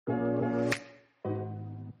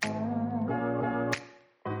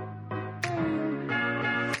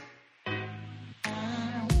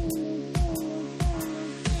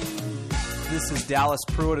This is Dallas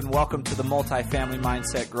Pruitt, and welcome to the Multifamily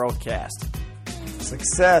Mindset Growthcast.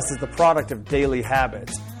 Success is the product of daily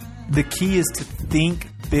habits. The key is to think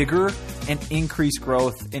bigger and increase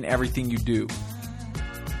growth in everything you do.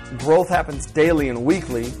 Growth happens daily and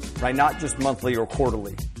weekly, right? Not just monthly or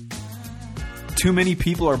quarterly. Too many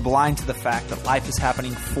people are blind to the fact that life is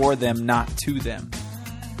happening for them, not to them.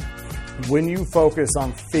 When you focus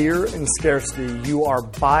on fear and scarcity, you are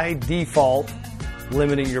by default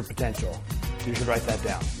limiting your potential. You should write that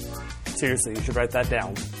down. Seriously, you should write that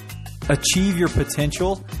down. Achieve your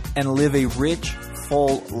potential and live a rich,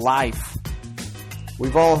 full life.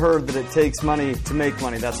 We've all heard that it takes money to make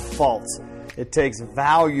money. That's false. It takes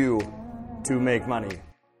value to make money.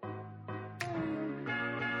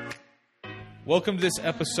 Welcome to this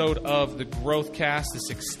episode of the Growthcast,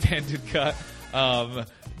 this extended cut.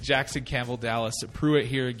 Jackson Campbell, Dallas Pruitt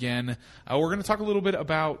here again. We're going to talk a little bit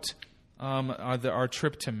about our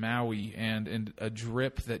trip to Maui and a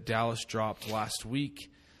drip that Dallas dropped last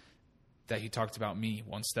week that he talked about me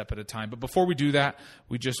one step at a time. But before we do that,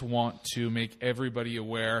 we just want to make everybody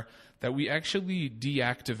aware that we actually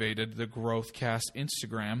deactivated the Growthcast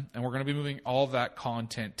Instagram, and we're going to be moving all of that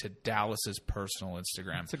content to Dallas's personal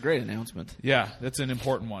Instagram. It's a great announcement. Yeah, that's an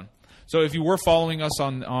important one. So if you were following us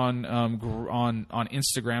on Instagram,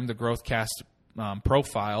 the Growthcast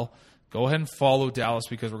profile, go ahead and follow Dallas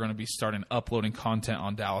because we're going to be starting uploading content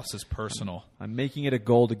on Dallas's personal. I'm making it a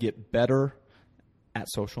goal to get better at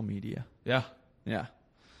social media. Yeah.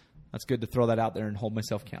 That's good to throw that out there and hold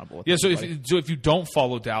myself accountable. So if you don't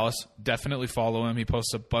follow Dallas, definitely follow him. He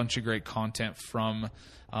posts a bunch of great content from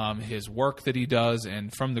his work that he does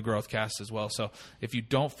and from the Growthcast as well. So if you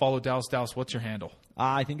don't follow Dallas, what's your handle?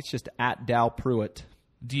 I think it's just at Dal Pruitt.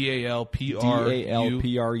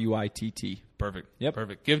 DALPRUITT. Perfect. Yep.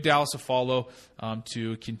 Perfect. Give Dallas a follow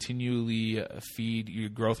to continually feed your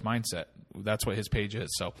growth mindset. That's what his page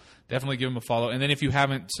is. So definitely give him a follow. And then if you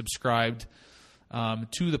haven't subscribed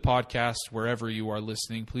to the podcast wherever you are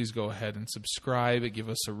listening, please go ahead and subscribe. Give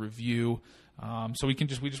us a review. So we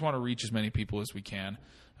just want to reach as many people as we can.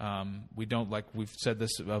 We don't, like we've said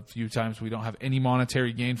this a few times, we don't have any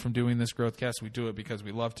monetary gain from doing this Growthcast. We do it because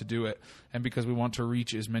we love to do it and because we want to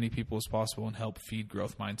reach as many people as possible and help feed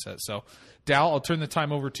growth mindset. So, Dal, I'll turn the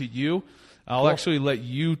time over to you. I'll actually let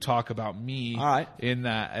you talk about me in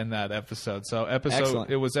that episode. So,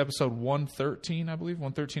 it was episode 113, I believe,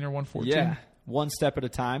 113 or 114. Yeah. One step at a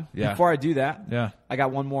time. Yeah. Before I do that, I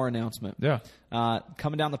got one more announcement. Yeah.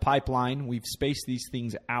 Coming down the pipeline, we've spaced these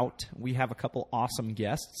things out. We have a couple awesome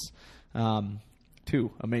guests,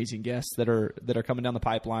 two amazing guests that are coming down the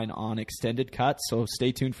pipeline on extended cuts. So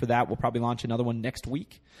stay tuned for that. We'll probably launch another one next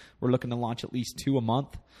week. We're looking to launch at least 2 a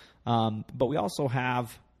month. But we also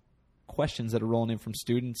have questions that are rolling in from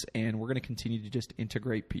students, and we're going to continue to just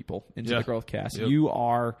integrate people into the Growthcast. Yep. You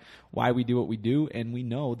are why we do what we do, and we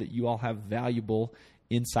know that you all have valuable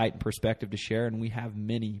insight and perspective to share, and we have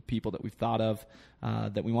many people that we've thought of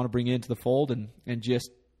that we want to bring into the fold and just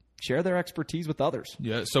share their expertise with others.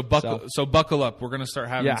 Yeah, so buckle up. We're going to start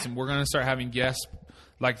having guests.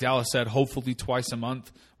 Like Dallas said, hopefully twice a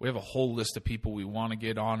month. We have a whole list of people we want to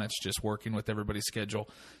get on. It's just working with everybody's schedule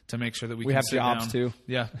to make sure that we can have sit jobs down. too.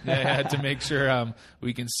 Yeah, to make sure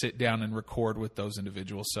we can sit down and record with those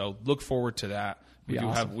individuals. So look forward to that.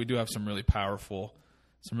 We do have some really powerful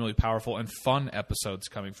and fun episodes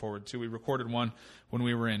coming forward too. We recorded one when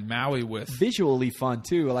we were in Maui with visually fun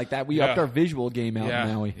too, like that. We upped our visual game out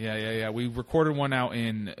in Maui. Yeah. We recorded one out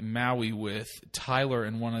in Maui with Tyler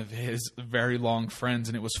and one of his very long friends,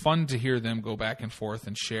 and it was fun to hear them go back and forth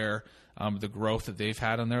and share the growth that they've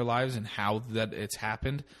had in their lives and how that it's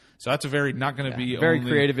happened. So that's a very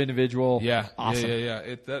creative individual. Yeah, awesome.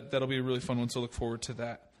 Yeah. That'll be a really fun one. So look forward to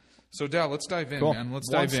that. So, Dal, let's dive in, man. Let's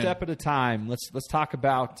dive in. One step at a time. Let's talk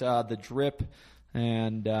about the drip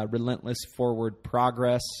and relentless forward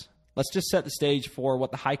progress. Let's just set the stage for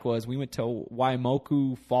what the hike was. We went to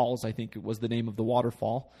Waimoku Falls, I think it was the name of the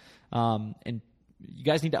waterfall. And you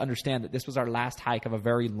guys need to understand that this was our last hike of a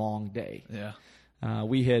very long day. Yeah.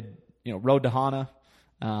 We had, rode to Hana.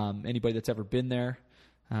 Anybody that's ever been there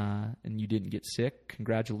and you didn't get sick,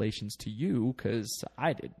 congratulations to you, because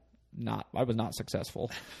I was not successful.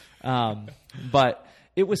 But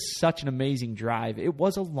it was such an amazing drive. It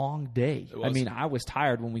was a long day. I mean, I was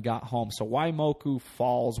tired when we got home. So Waimoku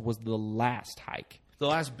Falls was the last hike. The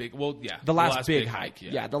last big hike.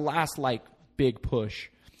 Yeah, the last big push.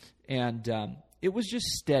 And it was just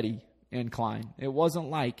steady incline. It wasn't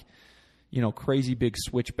like, crazy big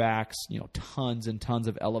switchbacks, tons and tons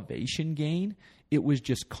of elevation gain. It was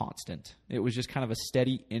just constant. It was just kind of a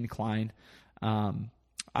steady incline.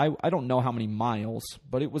 I don't know how many miles,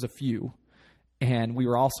 but it was a few. And we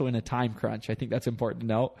were also in a time crunch. I think that's important to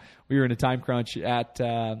note. We were in a time crunch at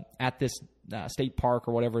this state park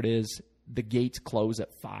or whatever it is. The gates close at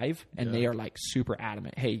 5, and they are like super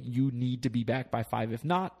adamant. Hey, you need to be back by 5. If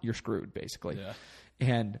not, you're screwed, basically. Yeah.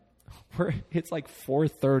 And it's like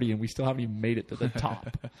 4:30, and we still haven't even made it to the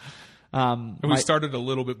top. And we started a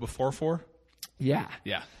little bit before 4? Yeah.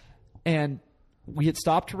 Yeah. And we had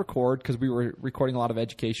stopped to record because we were recording a lot of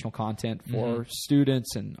educational content for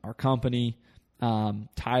students and our company.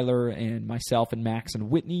 Tyler and myself and Max and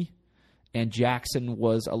Whitney. And Jackson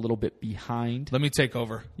was a little bit behind. Let me take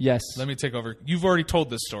over. Yes. Let me take over. You've already told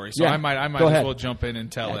this story, so Yeah. I might Go as ahead. well jump in and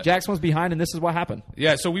tell it. Jackson was behind, and this is what happened.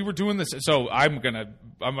 Yeah, so we were doing this. So I'm gonna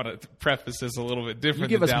preface this a little bit different.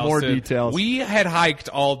 You give than us more Dallas did. details. We had hiked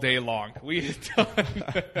all day long. We had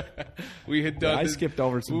done. I skipped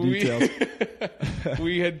over some details.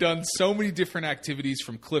 We had done so many different activities,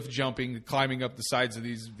 from cliff jumping, climbing up the sides of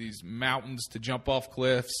these mountains to jump off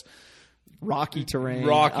cliffs. Rocky terrain.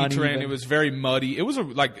 It was very muddy. It was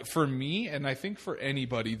like for me, and I think for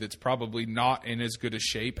anybody that's probably not in as good a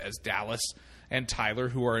shape as Dallas and Tyler,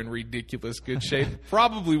 who are in ridiculous good shape,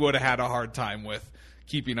 probably would have had a hard time with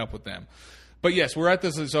keeping up with them. But yes, we're at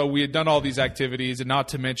this. So we had done all these activities, and not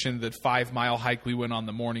to mention the 5-mile hike we went on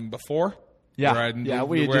the morning before. Yeah,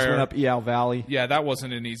 we just went up EL Valley. Yeah, that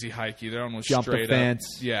wasn't an easy hike either. That one was Jump straight the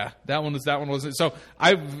fence. up. Yeah, that one wasn't. So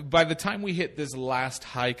by the time we hit this last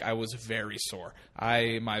hike, I was very sore.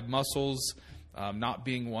 My muscles, not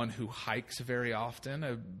being one who hikes very often,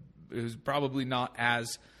 it was probably not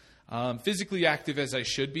as physically active as I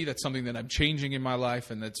should be. That's something that I'm changing in my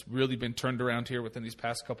life, and that's really been turned around here within these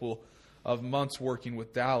past couple of months working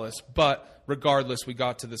with Dallas. But regardless, we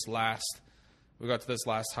got to this last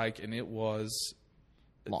hike, and it was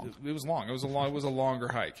long. It was long. It was a longer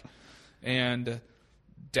hike. And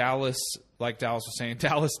Dallas, like Dallas was saying,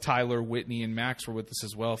 Dallas, Tyler, Whitney, and Max were with us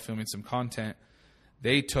as well, filming some content.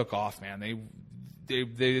 They took off, man. They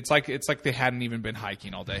it's like they hadn't even been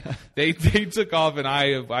hiking all day. They took off, and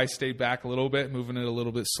I stayed back a little bit, moving at a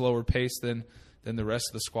little bit slower pace than the rest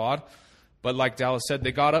of the squad. But like Dallas said,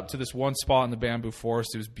 they got up to this one spot in the bamboo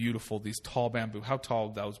forest. It was beautiful. These tall bamboo. How tall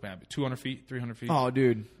that was bamboo? 200 feet? 300 feet? Oh,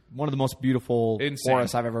 dude. One of the most beautiful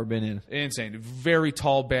forests I've ever been in. Insane. Very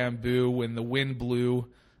tall bamboo. When the wind blew,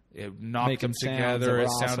 it knocked them together. It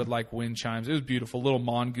sounded like wind chimes. It was beautiful. Little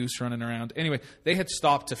mongoose running around. Anyway, they had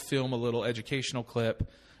stopped to film a little educational clip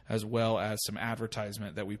as well as some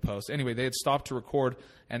advertisement that we post. Anyway, they had stopped to record,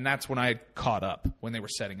 and that's when I had caught up, when they were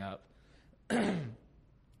setting up.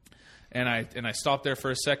 And I stopped there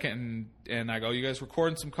for a second, and I go, "You guys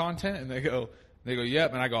recording some content?" And they go,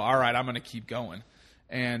 "Yep." And I go, "All right, I'm going to keep going."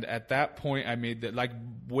 And at that point, I made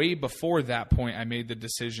way before that point, I made the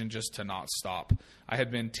decision just to not stop. I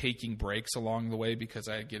had been taking breaks along the way because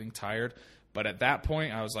I was getting tired. But at that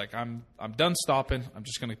point, I was like, I'm done stopping. I'm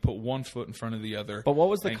just going to put one foot in front of the other. But what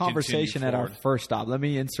was the conversation at our first stop? Let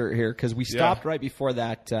me insert here, because we stopped right before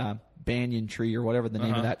that banyan tree, or whatever the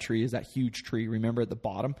name of that tree is, that huge tree. Remember at the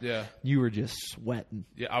bottom? Yeah. You were just sweating.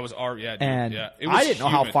 Yeah, I was. Yeah, dude, and yeah. It was I didn't know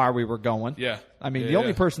how far we were going. Yeah. I mean, the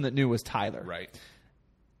only person that knew was Tyler. Right.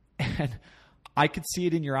 And I could see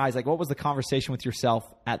it in your eyes. Like, what was the conversation with yourself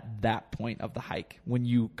at that point of the hike when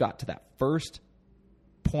you got to that first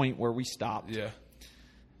point where we stopped? Yeah.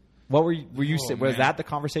 What were you saying? Was man. that the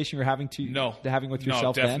conversation you were having having with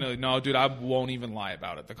yourself? No, definitely. Then? No, dude, I won't even lie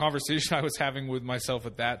about it. The conversation I was having with myself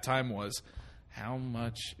at that time was, how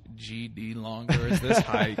much GD longer is this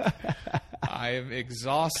hike? I am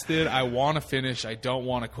exhausted. I want to finish. I don't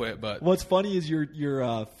want to quit. But what's funny is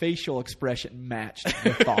your facial expression matched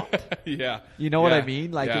the thought. Yeah. You know what I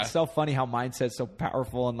mean? Like, it's so funny how mindset's so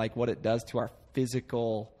powerful, and like what it does to our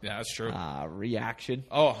physical that's true. Reaction.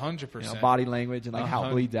 Oh, 100%. Body language, and like how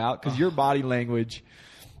it bleeds out. Because your body language,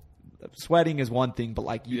 sweating is one thing, but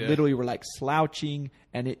like you literally were like slouching,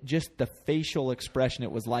 and it just the facial expression,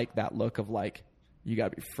 it was like that look of like, you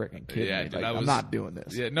gotta be freaking kidding me. Dude, like, I'm not doing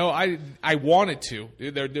this. Yeah, no, I wanted to.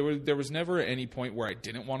 There was never any point where I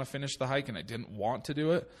didn't want to finish the hike and I didn't want to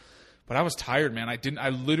do it. But I was tired, man. I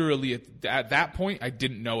literally at that point I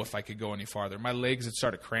didn't know if I could go any farther. My legs had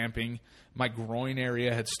started cramping. My groin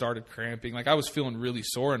area had started cramping. Like, I was feeling really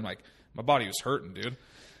sore, and like my body was hurting, dude.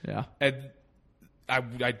 Yeah. And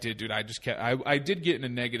I did, dude. I just kept. I did get in a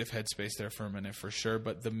negative headspace there for a minute, for sure.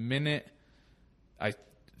 But the minute I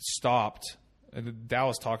stopped, and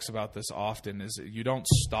Dallas talks about this often, is you don't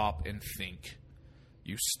stop and think.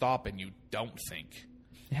 You stop and you don't think.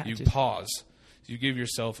 Yeah, you pause. You give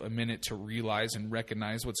yourself a minute to realize and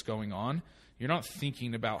recognize what's going on. You're not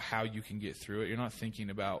thinking about how you can get through it. You're not thinking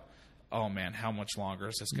about, oh man, how much longer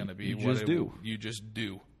is this going to be? You just do. You just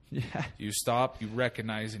do. Yeah. You stop, you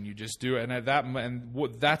recognize, and you just do it. And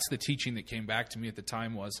that's the teaching that came back to me at the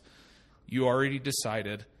time was you already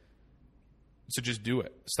decided, so just do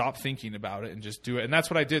it. Stop thinking about it and just do it. And that's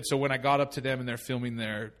what I did. So when I got up to them and they're filming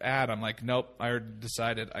their ad, I'm like, nope, I already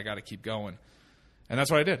decided I got to keep going. And that's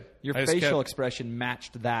what I did. Your facial expression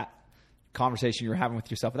matched that conversation you were having with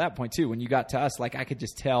yourself at that point too. When you got to us, like I could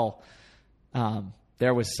just tell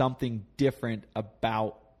there was something different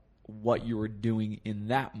about what you were doing in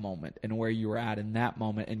that moment and where you were at in that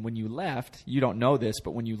moment. And when you left, you don't know this,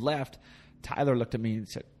 but when you left, Tyler looked at me and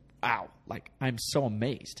said, wow, like I'm so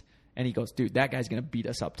amazed. And he goes, dude, that guy's going to beat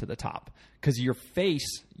us up to the top. Because your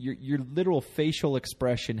face, your literal facial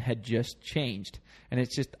expression had just changed. And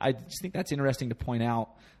it's just, I just think that's interesting to point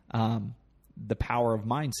out the power of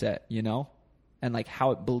mindset, you know? And like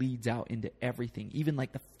how it bleeds out into everything. Even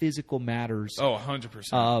like the physical matters. Oh,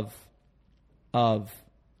 100%. Of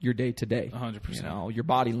your day to day. 100%. You know, your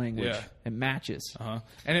body language. Yeah. It matches.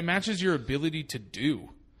 And it matches your ability to do.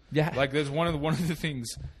 Yeah. Like there's one of the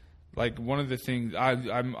things... Like one of the things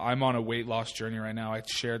I'm on a weight loss journey right now. I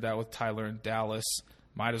shared that with Tyler in Dallas.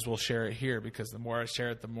 Might as well share it here because the more I share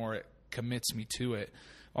it, the more it commits me to it.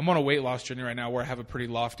 I'm on a weight loss journey right now where I have a pretty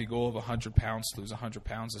lofty goal of 100 pounds, to lose 100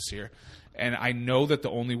 pounds this year. And I know that the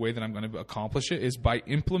only way that I'm going to accomplish it is by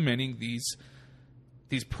implementing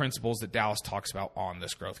these principles that Dallas talks about on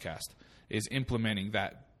this Growthcast. Is implementing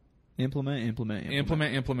that. Implement.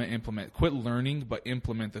 Quit learning, but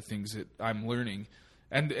implement the things that I'm learning.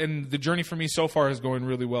 And the journey for me so far is going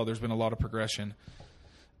really well. There's been a lot of progression.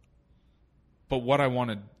 But what I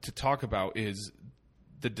wanted to talk about is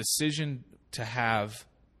the decision to have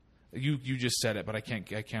you just said it, but I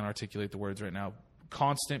can't articulate the words right now.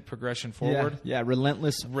 Constant progression forward. Yeah,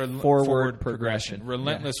 relentless forward progression.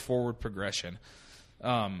 Relentless forward progression.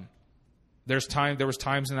 There was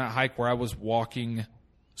times in that hike where I was walking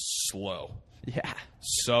slow. Yeah.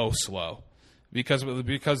 So slow. Because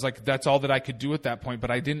like that's all that I could do at that point, but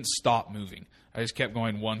I didn't stop moving. I just kept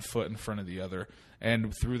going one foot in front of the other.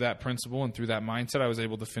 And through that principle and through that mindset, I was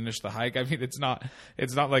able to finish the hike. I mean, it's not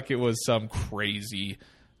like it was some crazy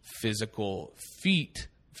physical feat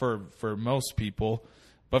for most people,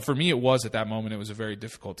 but for me it was at that moment. It was a very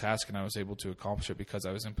difficult task, and I was able to accomplish it because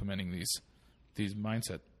I was implementing these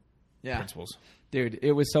mindset principles. Dude,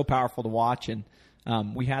 it was so powerful to watch, and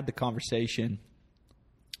we had the conversation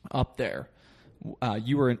up there. I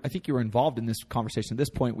think you were involved in this conversation. At this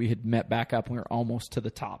point, we had met back up and we were almost to the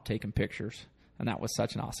top taking pictures. And that was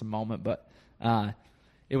such an awesome moment. But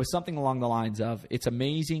it was something along the lines of, it's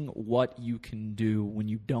amazing what you can do when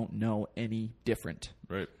you don't know any different.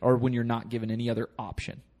 Right. Or when you're not given any other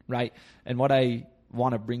option. Right. And what I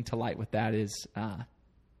want to bring to light with that is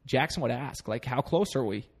Jackson would ask, like, how close are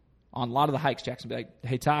we? On a lot of the hikes, Jackson would be like,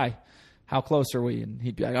 hey, Ty, how close are we? And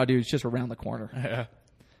he'd be like, oh, dude, it's just around the corner. Yeah.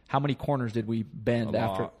 How many corners did we bend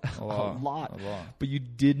after? A lot. But you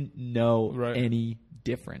didn't know any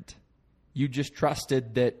different. You just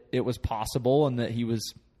trusted that it was possible and that he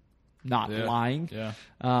was not lying. Yeah.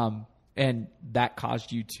 And that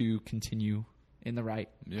caused you to continue in the right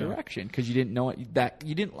direction because you didn't know it, that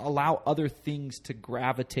you didn't allow other things to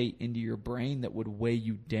gravitate into your brain that would weigh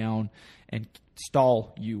you down and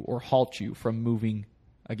stall you or halt you from moving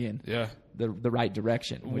again. Yeah. The right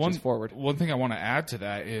direction, which is forward. One thing I want to add to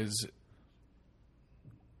that is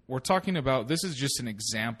we're talking about, this is just an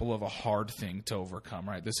example of a hard thing to overcome,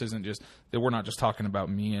 right? This isn't just, that we're not just talking about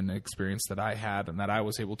me and the experience that I had and that I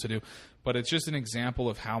was able to do, but it's just an example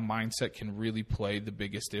of how mindset can really play the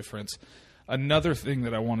biggest difference. Another thing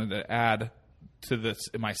that I wanted to add to this,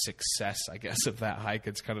 my success, I guess, of that hike,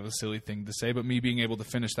 it's kind of a silly thing to say, but me being able to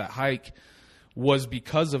finish that hike was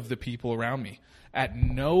because of the people around me. At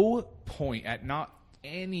no point, at not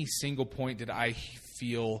any single point did I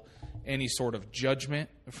feel any sort of judgment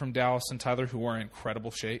from Dallas and Tyler, who are in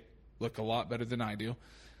incredible shape, look a lot better than I do,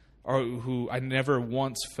 or who I never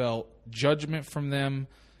once felt judgment from them.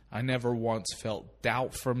 I never once felt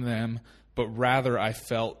doubt from them, but rather I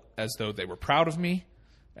felt as though they were proud of me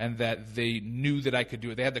and that they knew that I could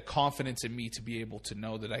do it. They had the confidence in me to be able to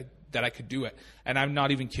know that I could do it. And I'm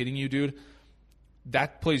not even kidding you, dude.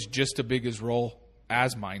 That plays just as big a role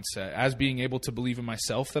as mindset, as being able to believe in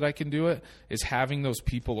myself that I can do it, is having those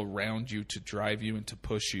people around you to drive you and to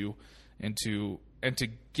push you and to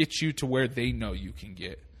get you to where they know you can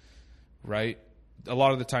get, right? A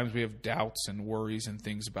lot of the times we have doubts and worries and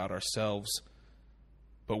things about ourselves,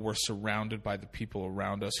 but we're surrounded by the people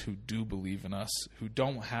around us who do believe in us, who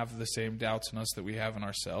don't have the same doubts in us that we have in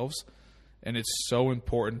ourselves. And it's so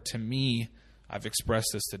important to me. I've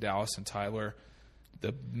expressed this to Dallas and Tyler.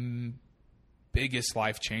 biggest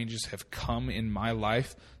life changes have come in my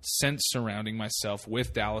life since surrounding myself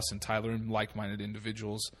with Dallas and Tyler and like-minded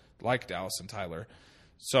individuals like Dallas and Tyler.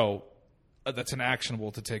 So that's an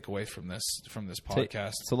actionable to take away from this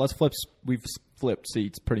podcast. So let's we've flipped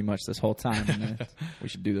seats pretty much this whole time, and we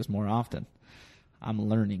should do this more often. I'm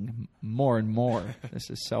learning more and more. This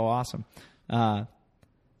is so awesome.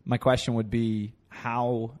 My question would be,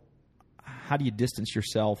 how do you distance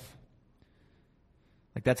yourself?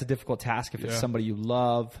 Like, that's a difficult task if it's somebody you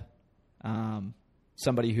love,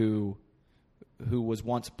 somebody who was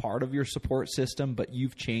once part of your support system, but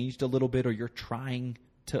you've changed a little bit, or you're trying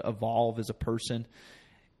to evolve as a person,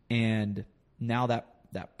 and now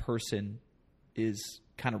that person is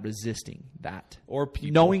kind of resisting that, or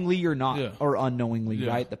people, knowingly or not, or unknowingly,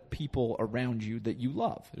 right? The people around you that you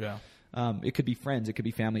love. Yeah. It could be friends, it could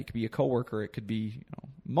be family, it could be a coworker, it could be,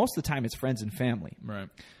 most of the time it's friends and family. Right.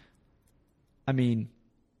 I mean,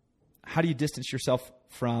 how do you distance yourself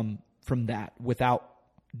from that without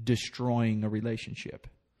destroying a relationship?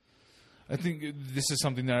 I think this is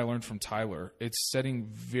something that I learned from Tyler. It's setting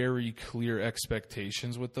very clear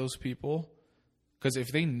expectations with those people, because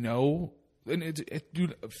if they know, and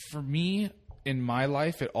dude, for me in my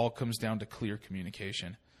life, it all comes down to clear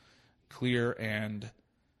communication, and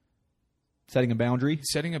setting a boundary,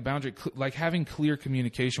 like having clear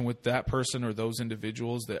communication with that person or those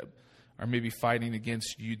individuals that are maybe fighting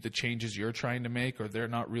against you, the changes you're trying to make, or they're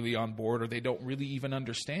not really on board, or they don't really even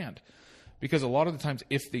understand. Because a lot of the times,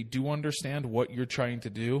 if they do understand what you're trying to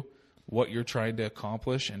do, what you're trying to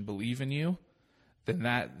accomplish, and believe in you, then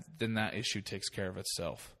that issue takes care of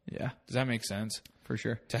itself. Yeah. Does that make sense? For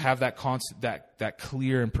sure. To have that that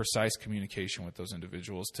clear and precise communication with those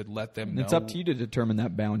individuals, to let them know. It's up to you to determine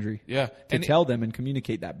that boundary. Yeah. To tell them and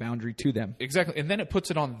communicate that boundary to them. Exactly. And then it puts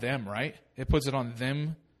it on them, right? It puts it on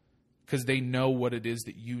them because they know what it is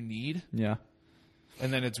that you need. Yeah.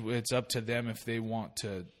 And then it's up to them if they want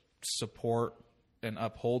to support and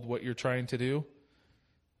uphold what you're trying to do,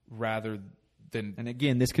 rather than. And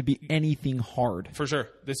again, this could be anything hard. For sure.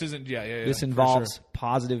 This isn't. Yeah. This involves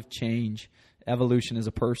positive change, evolution as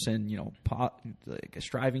a person. Like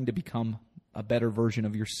striving to become a better version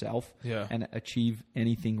of yourself. Yeah. And achieve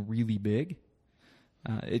anything really big.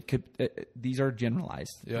 These are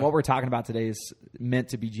generalized. Yeah. What we're talking about today is meant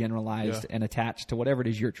to be generalized and attached to whatever it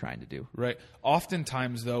is you're trying to do. Right.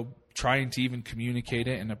 Oftentimes, though, trying to even communicate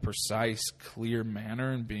it in a precise, clear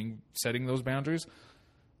manner and setting those boundaries,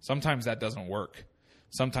 sometimes that doesn't work.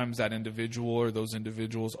 Sometimes that individual or those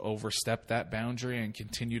individuals overstep that boundary and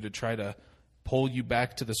continue to try to pull you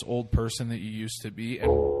back to this old person that you used to be.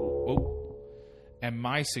 And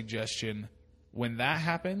my suggestion, when that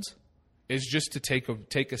happens, is just to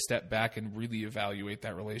take a step back and really evaluate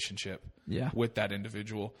that relationship with that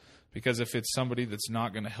individual. Because if it's somebody that's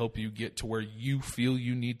not going to help you get to where you feel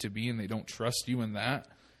you need to be, and they don't trust you in that,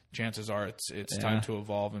 chances are it's time to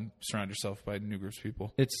evolve and surround yourself by new groups of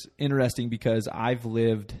people. It's interesting because I've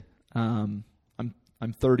lived. I'm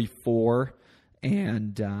 34,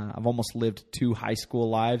 and I've almost lived 2 high school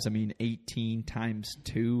lives. I mean, 18 times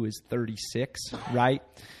 2 is 36, right?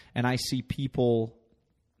 And I see people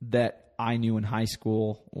that I knew in high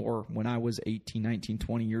school or when I was 18, 19,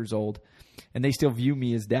 20 years old, and they still view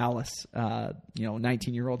me as Dallas,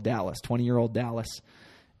 19-year-old Dallas, 20-year-old Dallas.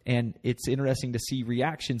 And it's interesting to see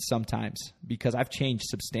reactions sometimes, because I've changed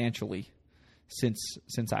substantially since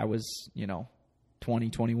I was, 20,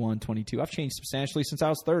 21, 22. I've changed substantially since I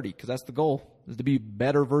was 30, because that's the goal, is to be a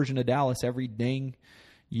better version of Dallas every dang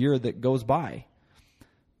year that goes by.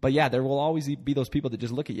 But yeah, there will always be those people that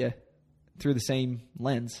just look at you through the same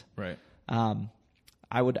lens. Right.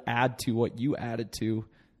 I would add to what you added to,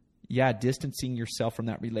 distancing yourself from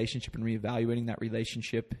that relationship and reevaluating that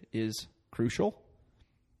relationship is crucial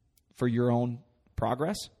for your own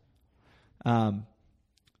progress.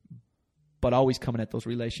 But always coming at those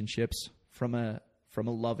relationships from a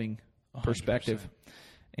loving 100%. Perspective.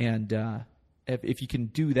 And if you can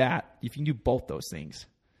do that, if you can do both those things,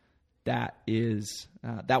 that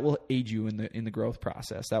will aid you in the growth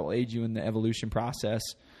process. That will aid you in the evolution process.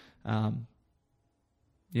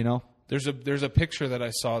 There's a picture that I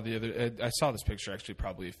saw I saw this picture actually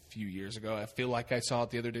probably a few years ago. I feel like I saw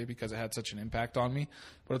it the other day because it had such an impact on me.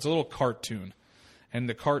 But it's a little cartoon, and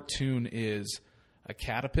the cartoon is a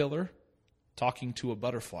caterpillar talking to a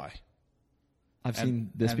butterfly. I've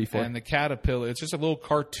seen this before. And the caterpillar, it's just a little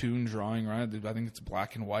cartoon drawing, right? I think it's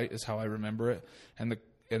black and white is how I remember it. And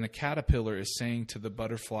the caterpillar is saying to the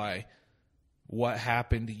butterfly, "What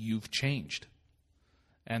happened? You've changed."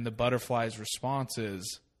 And the butterfly's response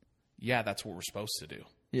is, "Yeah, that's what we're supposed to do."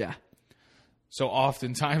 Yeah. So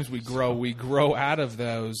oftentimes we grow out of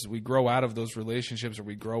those relationships, or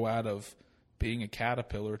we grow out of being a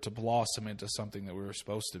caterpillar to blossom into something that we were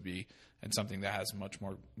supposed to be, and something that has much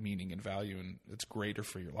more meaning and value, and it's greater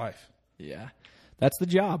for your life. Yeah. That's the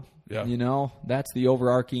job. Yeah. You know, that's the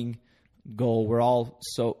overarching goal. We're all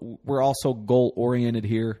so goal oriented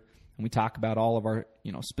here, and we talk about all of our,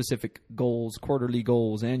 you know, specific goals, quarterly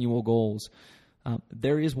goals, annual goals.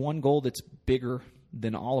 There is one goal that's bigger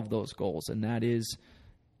than all of those goals, and that is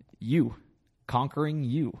you, conquering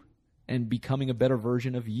you, and becoming a better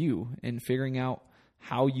version of you, and figuring out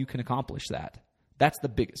how you can accomplish that. That's the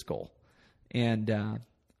biggest goal. And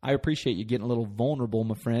I appreciate you getting a little vulnerable,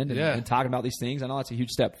 my friend, and talking about these things. I know that's a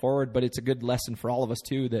huge step forward, but it's a good lesson for all of us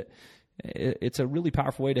too, that it's a really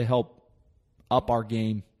powerful way to help up our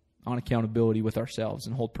game on accountability with ourselves,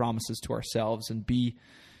 and hold promises to ourselves, and be,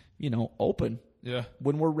 you know, open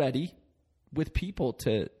when we're ready with people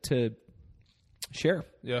to share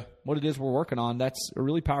what it is we're working on. That's a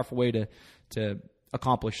really powerful way to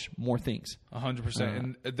accomplish more things.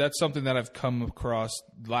 100%. And that's something that I've come across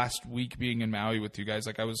last week being in Maui with you guys.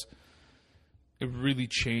 Like it really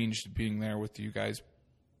changed being there with you guys,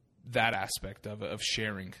 that aspect of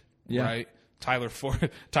sharing, right? Tyler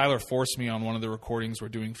forced me on one of the recordings we're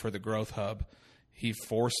doing for the Growth Hub. He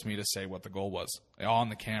forced me to say what the goal was on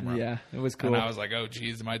the camera. Yeah, it was cool. And I was like, oh,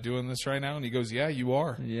 geez, am I doing this right now? And he goes, yeah, you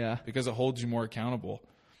are. Yeah. Because it holds you more accountable.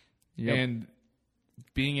 Yep. And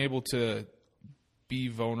being able to be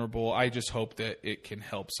vulnerable, I just hope that it can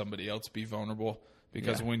help somebody else be vulnerable.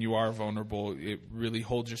 Because when you are vulnerable, it really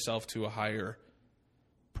holds yourself to a higher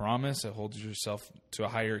promise. It holds yourself to a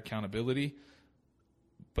higher accountability.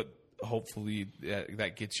 But hopefully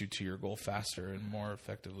that gets you to your goal faster and more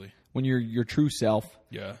effectively. When you're your true self,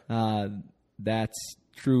 that's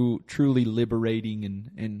truly liberating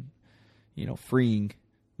and you know, freeing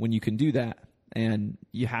when you can do that. And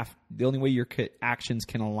the only way your actions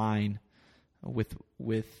can align with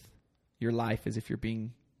your life is if you're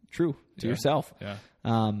being true to yourself.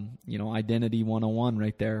 You know, identity 101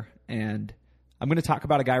 right there. And I'm going to talk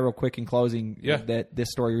about a guy real quick in closing that this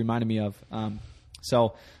story reminded me of.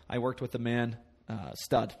 So I worked with a man,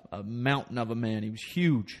 stud, a mountain of a man. He was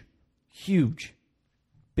huge,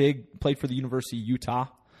 big, played for the University of Utah.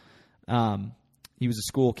 He was a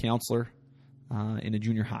school counselor in a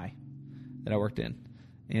junior high that I worked in.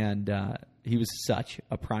 And he was such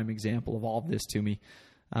a prime example of all of this to me.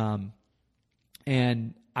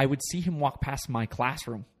 And I would see him walk past my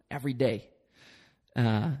classroom every day.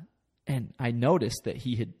 And I noticed that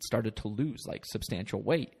he had started to lose like substantial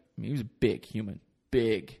weight. I mean, he was a big human,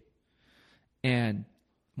 big. And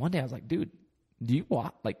one day I was like, dude, do you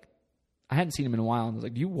walk? Like, I hadn't seen him in a while. And I was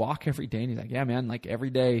like, do you walk every day? And he's like, yeah, man, like every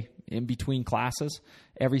day in between classes,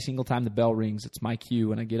 every single time the bell rings, it's my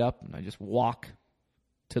cue. And I get up and I just walk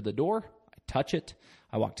to the door. I touch it.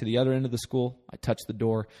 I walk to the other end of the school. I touch the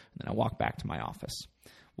door, and then I walk back to my office.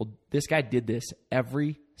 Well, this guy did this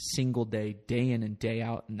every single day, day in and day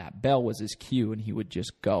out, and that bell was his cue, and he would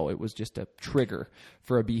just go. It was just a trigger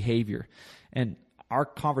for a behavior. And our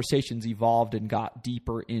conversations evolved and got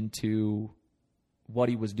deeper into what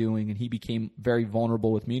he was doing, and he became very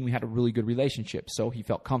vulnerable with me, and we had a really good relationship. So he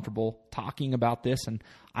felt comfortable talking about this, and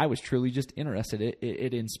I was truly just interested.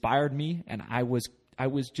 It inspired me, and I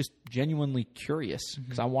was just genuinely curious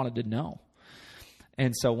because I wanted to know.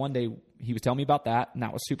 And so one day he was telling me about that, and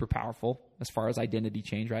that was super powerful as far as identity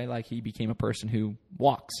change, right? Like he became a person who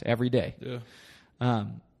walks every day. Yeah.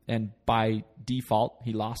 And by default,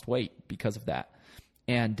 he lost weight because of that.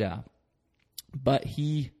 And but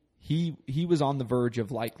he was on the verge of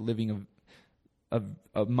like living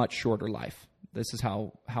a much shorter life. This is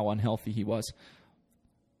how unhealthy he was.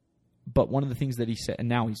 But one of the things that he said, and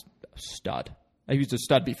now he's a stud. He was a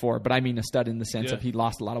stud before, but I mean a stud in the sense of he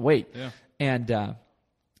lost a lot of weight. Yeah. And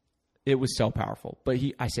it was so powerful. But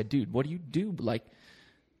I said, dude, what do you do? Like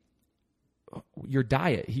your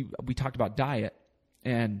diet. We talked about diet,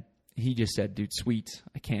 and he just said, dude, sweets.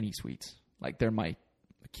 I can't eat sweets. Like they're my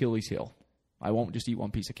Achilles heel. I won't just eat one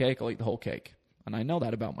piece of cake. I'll eat the whole cake. And I know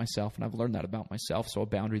that about myself, and I've learned that about myself. So a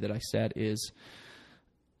boundary that I set is,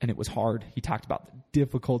 and it was hard. He talked about the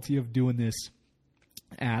difficulty of doing this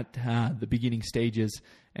at the beginning stages,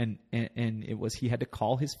 and it was he had to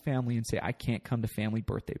call his family and say, I can't come to family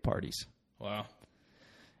birthday parties. Wow.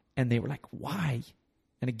 And they were like, why?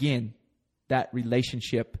 And again, that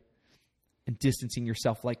relationship and distancing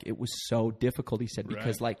yourself, like it was so difficult, he said,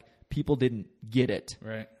 because like people didn't get it.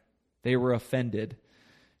 Right. They were offended,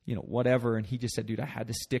 whatever. And he just said, dude, I had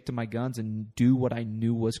to stick to my guns and do what I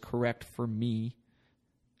knew was correct for me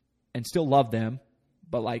and still love them.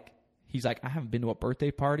 But like, he's like, I haven't been to a birthday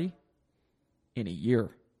party in a year.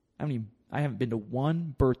 I haven't been to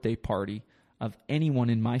one birthday party of anyone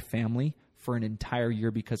in my family for an entire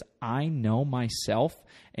year because I know myself,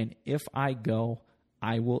 and if I go,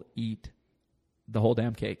 I will eat the whole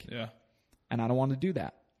damn cake. Yeah. And I don't want to do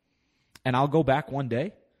that. And I'll go back one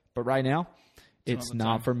day, but right now, it's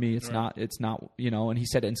not for me. It's not, and he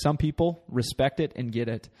said, and some people respect it and get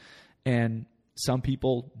it, and some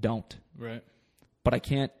people don't. Right. But I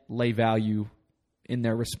can't lay value in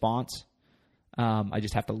their response. I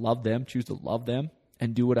just have to love them, choose to love them,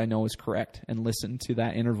 and do what I know is correct, and listen to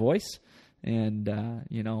that inner voice, and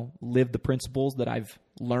live the principles that I've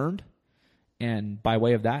learned. And by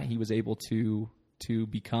way of that, he was able to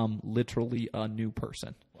become literally a new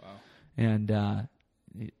person. Wow. And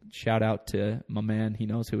shout out to my man. He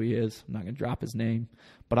knows who he is. I'm not going to drop his name,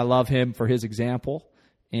 but I love him for his example.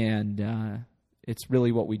 And it's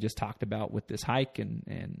really what we just talked about with this hike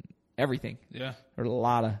and everything. Yeah. There are a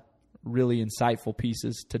lot of really insightful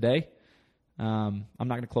pieces today. I'm not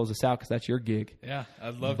going to close this out because that's your gig. Yeah,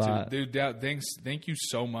 I'd love to. Dude, thank you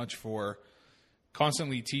so much for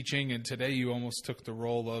constantly teaching. And today you almost took the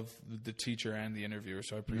role of the teacher and the interviewer.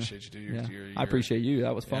 So I appreciate you. I appreciate you.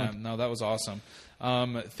 That was fun. Yeah, no, that was awesome.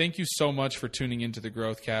 Thank you so much for tuning into the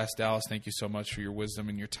Growthcast. Dallas, thank you so much for your wisdom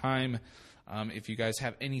and your time. If you guys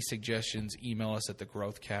have any suggestions, email us at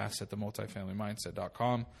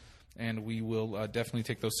thegrowthcast@multifamilymindset.com. And we will definitely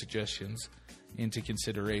take those suggestions into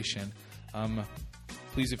consideration.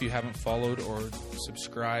 Please, if you haven't followed or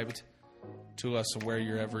subscribed to us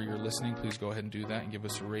wherever you're listening, please go ahead and do that and give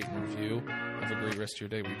us a rate and review. Have a great rest of your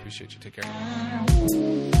day. We appreciate you. Take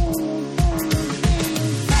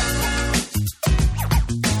care.